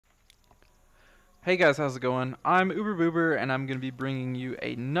Hey guys, how's it going? I'm Oober and I'm going to be bringing you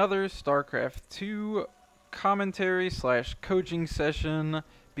another StarCraft 2 commentary slash coaching session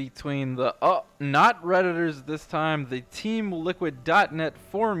between the, not Redditors this time, the TeamLiquid.net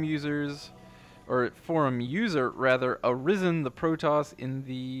forum users, or forum user rather, Arisen the Protoss in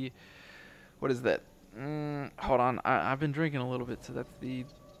the, what is that? Hold on, I've been drinking a little bit, so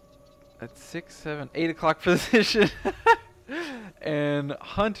that's 6, 7, 8 o'clock position. And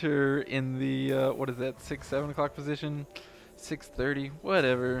Hunter in the, what is that, 6, 7 o'clock position? 6:30,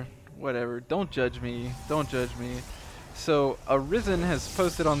 whatever. Don't judge me. So, Arisen has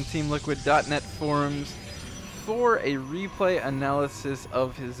posted on the TeamLiquid.net forums for a replay analysis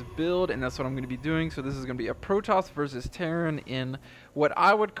of his build, and that's what I'm going to be doing. So this is going to be a Protoss versus Terran in what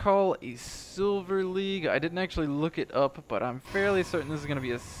I would call a Silver League. I didn't actually look it up, but I'm fairly certain this is going to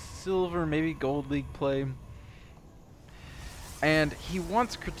be a Silver, maybe Gold League play. And he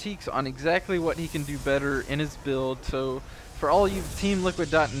wants critiques on exactly what he can do better in his build. So for all you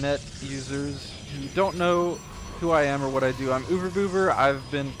TeamLiquid.net users who don't know who I am or what I do, I'm OoberGames. I've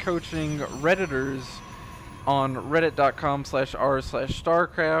been coaching Redditors on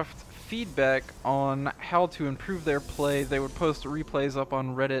reddit.com/r/StarCraft feedback on how to improve their play. They would post replays up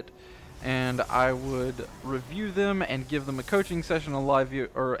on Reddit, and I would review them and give them a coaching session, a live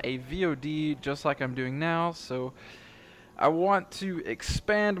or a VOD, just like I'm doing now. So I want to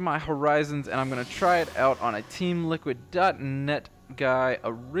expand my horizons, and I'm going to try it out on a TeamLiquid.net guy,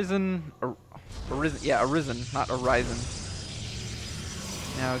 Arisen, not Arisen.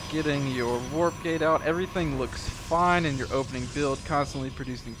 Now, getting your warp gate out, everything looks fine in your opening build, constantly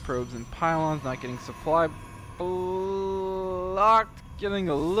producing probes and pylons, not getting supply blocked, getting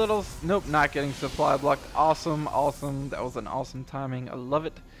a little, nope, not getting supply blocked. Awesome, that was an awesome timing. I love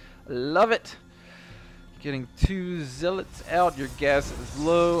it. Getting 2 zealots out, your gas is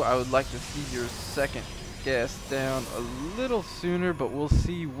low. I would like to see your second gas down a little sooner, but we'll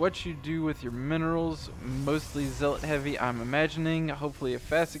see what you do with your minerals. Mostly zealot heavy, I'm imagining. Hopefully a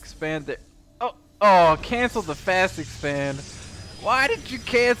fast expand there. Oh, cancel the fast expand. Why did you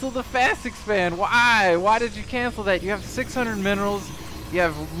cancel the fast expand? Why did you cancel that? You have 600 minerals. You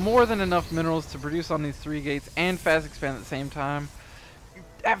have more than enough minerals to produce on these 3 gates and fast expand at the same time. You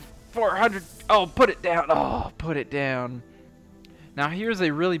have 400. Oh, put it down. Oh, put it down. Now here's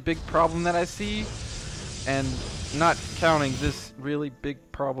a really big problem that I see, and not counting this really big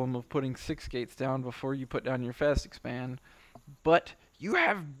problem of putting 6 gates down before you put down your fast expand, but you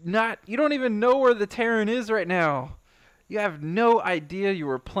don't even know where the Terran is right now. You have no idea. You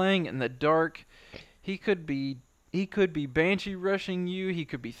were playing in the dark. He could be Banshee rushing you, he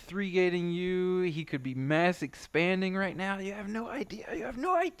could be 3-gating you, he could be mass expanding right now. You have no idea.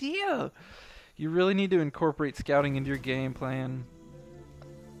 You really need to incorporate scouting into your game plan.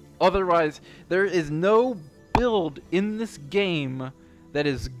 Otherwise, there is no build in this game that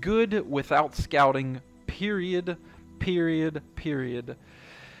is good without scouting, period.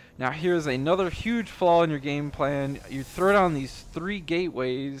 Now here's another huge flaw in your game plan. You throw down these 3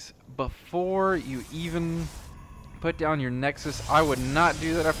 gateways before you even put down your nexus. I would not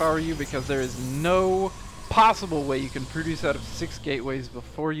do that if I were you, because there is no possible way you can produce out of 6 gateways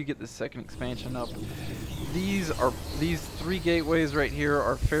before you get the second expansion up. These 3 gateways right here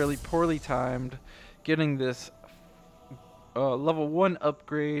are fairly poorly timed. Getting this level 1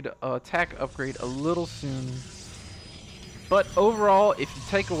 upgrade, attack upgrade a little soon. But overall, if you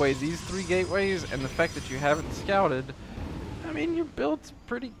take away these 3 gateways and the fact that you haven't scouted, I mean, your build's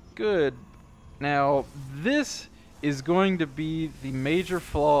pretty good. Now, this is going to be the major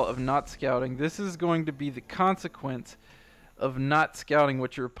flaw of not scouting. This is going to be the consequence of not scouting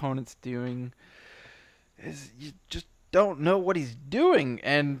what your opponent's doing. Is you just don't know what he's doing,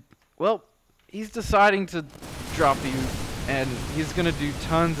 and well, he's deciding to drop you, and he's gonna do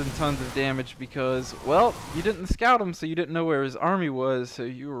tons and tons of damage because, well, you didn't scout him, so you didn't know where his army was, so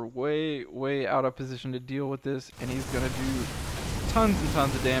you were way out of position to deal with this, and he's gonna do tons and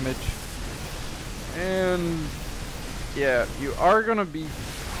tons of damage. And yeah, you are going to be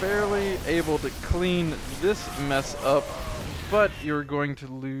fairly able to clean this mess up, but you're going to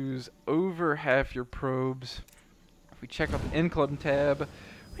lose over half your probes. If we check out the Income tab,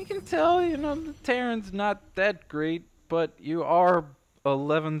 we can tell, you know, the Terran's not that great, but you are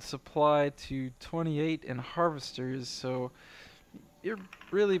 11 supply to 28 in harvesters, so you're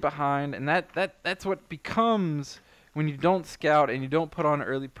really behind, and that's what becomes when you don't scout and you don't put on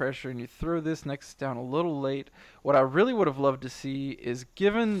early pressure and you throw this nexus down a little late. What I really would have loved to see is,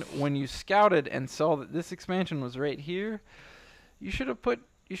 given when you scouted and saw that this expansion was right here, you should have put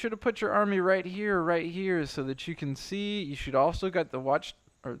your army right here, so that you can see. You should also got the watch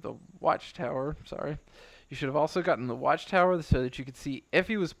or the watchtower, sorry. You should have also gotten the watchtower so that you could see if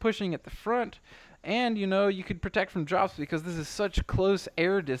he was pushing at the front, and you know, you could protect from drops because this is such close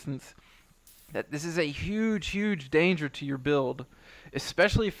air distance that this is a huge danger to your build,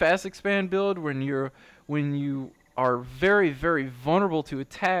 especially fast expand build when you are very vulnerable to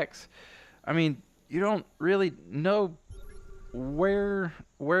attacks. I mean, you don't really know where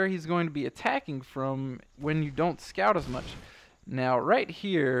he's going to be attacking from when you don't scout as much. Now right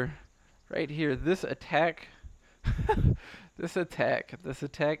here, this attack this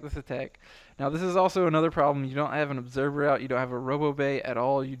attack. Now this is also another problem. You don't have an observer out, you don't have a robo bay at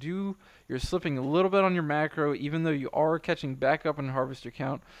all. You're slipping a little bit on your macro, even though you are catching back up in harvester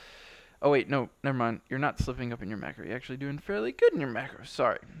count. Oh wait, no, never mind. You're not slipping up in your macro. You're actually doing fairly good in your macro.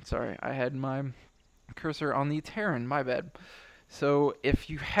 Sorry. I had my cursor on the Terran, my bad. So if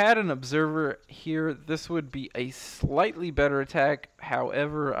you had an observer here, this would be a slightly better attack.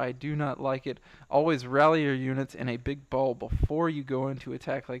 However, I do not like it. Always rally your units in a big ball before you go into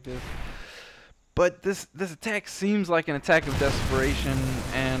attack like this. But this attack seems like an attack of desperation,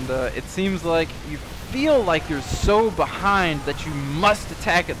 and it seems like you feel like you're so behind that you must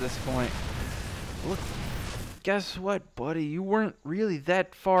attack at this point. Look, guess what, buddy? You weren't really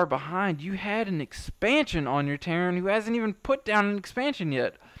that far behind. You had an expansion on your Terran who hasn't even put down an expansion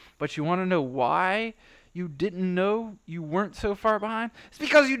yet. But you want to know why you didn't know you weren't so far behind? It's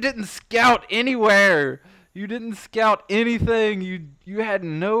because you didn't scout anywhere. You didn't scout anything. You had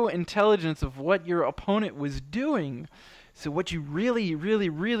no intelligence of what your opponent was doing. So what you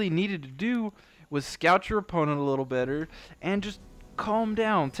really needed to do was scout your opponent a little better and just calm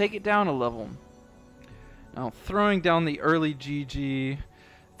down. Take it down a level. Now, throwing down the early GG,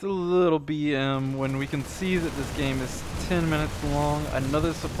 it's a little BM when we can see that this game is 10 minutes long.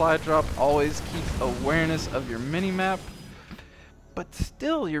 Another supply drop. Always keep awareness of your minimap. But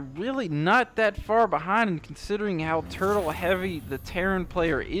still, you're really not that far behind, and considering how turtle heavy the Terran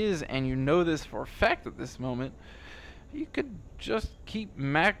player is, and you know this for a fact at this moment, you could just keep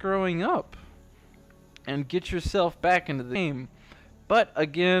macroing up and get yourself back into the game. But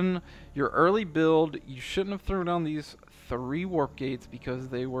again, your early build, you shouldn't have thrown down these 3 warp gates because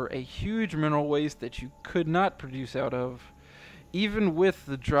they were a huge mineral waste that you could not produce out of. Even with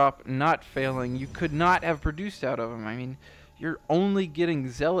the drop not failing, you could not have produced out of them. I mean, you're only getting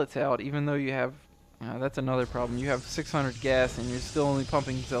zealots out, even though you have, that's another problem. You have 600 gas and you're still only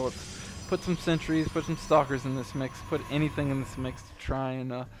pumping zealots. Put some sentries, put some stalkers in this mix, put anything in this mix to try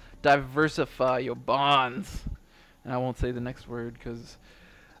and diversify your bonds. And I won't say the next word because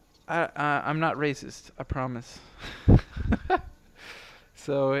I'm not racist, I promise.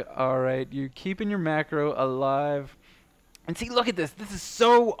 So, alright, you're keeping your macro alive. And see, look at this. This is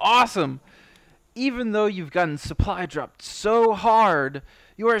so awesome. Even though you've gotten supply dropped so hard,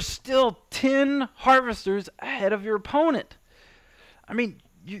 you are still 10 harvesters ahead of your opponent. I mean,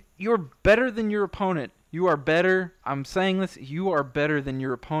 you're better than your opponent. You are better. I'm saying this. You are better than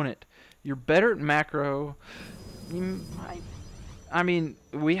your opponent. You're better at macro. I mean,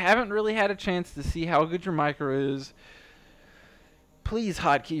 we haven't really had a chance to see how good your micro is. Please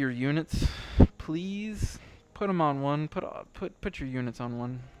hotkey your units. Please put them on 1. Put your units on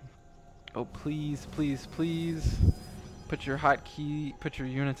 1. Oh, please. Put your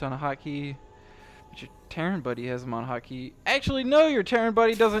units on a hotkey. But your Terran buddy has them on hotkey. Actually, no, your Terran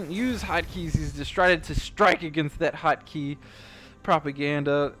buddy doesn't use hotkeys. He's decided to strike against that hotkey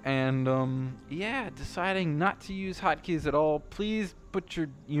propaganda. And, yeah, deciding not to use hotkeys at all. Please put your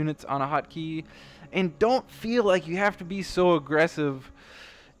units on a hotkey. And don't feel like you have to be so aggressive,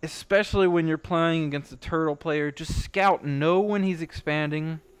 especially when you're playing against a turtle player. Just scout. Know when he's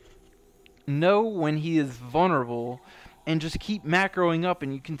expanding. Know when he is vulnerable, and just keep macroing up,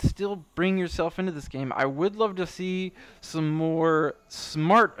 and you can still bring yourself into this game. I would love to see some more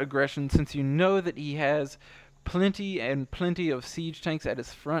smart aggression, since you know that he has plenty of siege tanks at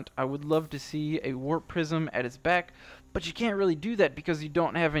his front. I would love to see a warp prism at his back, but you can't really do that because you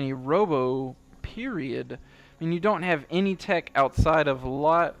don't have any robo, period. I mean, you don't have any tech outside of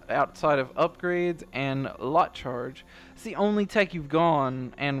upgrades and lot charge. It's the only tech you've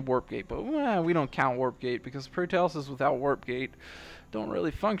gone, and warp gate, but we don't count warp gate because Proteus without warp gate don't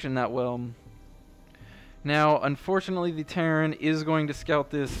really function that well. Now, unfortunately, the Terran is going to scout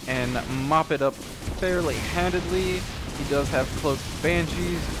this and mop it up fairly handedly. He does have cloaked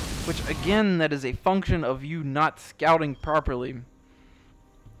banshees, which again, that is a function of you not scouting properly.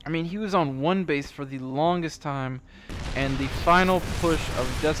 I mean, he was on 1 base for the longest time, and the final push of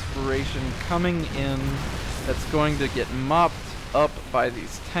desperation coming in, that's going to get mopped up by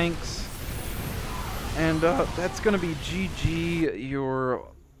these tanks. And that's going to be GG. Your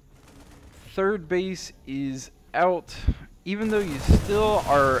third base is out. Even though you still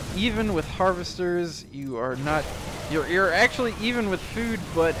are even with harvesters, you are not. You're actually even with food,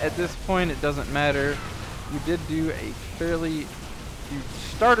 but at this point it doesn't matter. You did do a fairly. You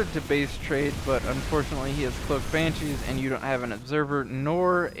started to base trade, but unfortunately he has cloaked banshees, and you don't have an observer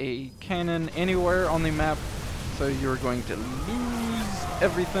nor a cannon anywhere on the map, so you're going to lose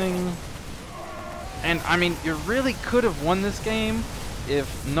everything. And I mean, you really could have won this game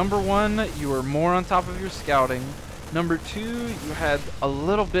if number one, you were more on top of your scouting. Number two, you had a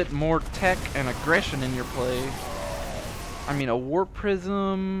little bit more tech and aggression in your play. I mean, a warp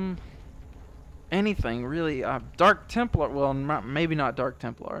prism, anything really. Dark Templar, well, maybe not Dark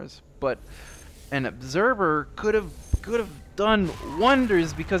Templars, but an observer could have done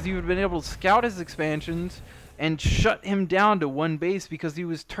wonders, because you would have been able to scout his expansions and shut him down to one base, because he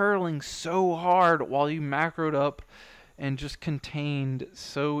was turtling so hard while you macroed up and just contained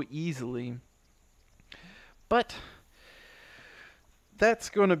so easily. But that's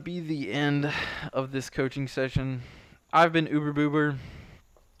going to be the end of this coaching session. I've been OoberBoober,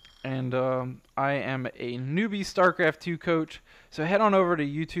 and I am a newbie StarCraft 2 coach. So head on over to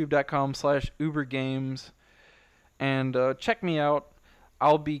youtube.com/OoberGames and check me out.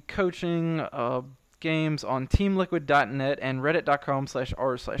 I'll be coaching games on teamliquid.net and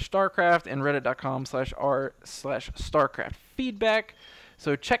reddit.com/r/StarCraft and reddit.com/r/StarCraft feedback.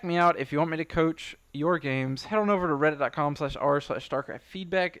 So check me out if you want me to coach your games. Head on over to reddit.com/r/StarCraft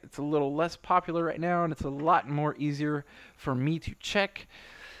feedback. It's a little less popular right now, and it's a lot more easier for me to check.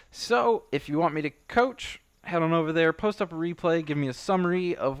 So if you want me to coach, head on over there, post up a replay, give me a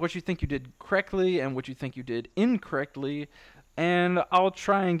summary of what you think you did correctly and what you think you did incorrectly, and I'll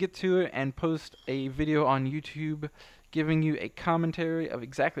try and get to it and post a video on YouTube giving you a commentary of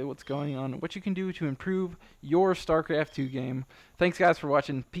exactly what's going on and what you can do to improve your StarCraft 2 game. Thanks guys for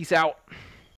watching. Peace out.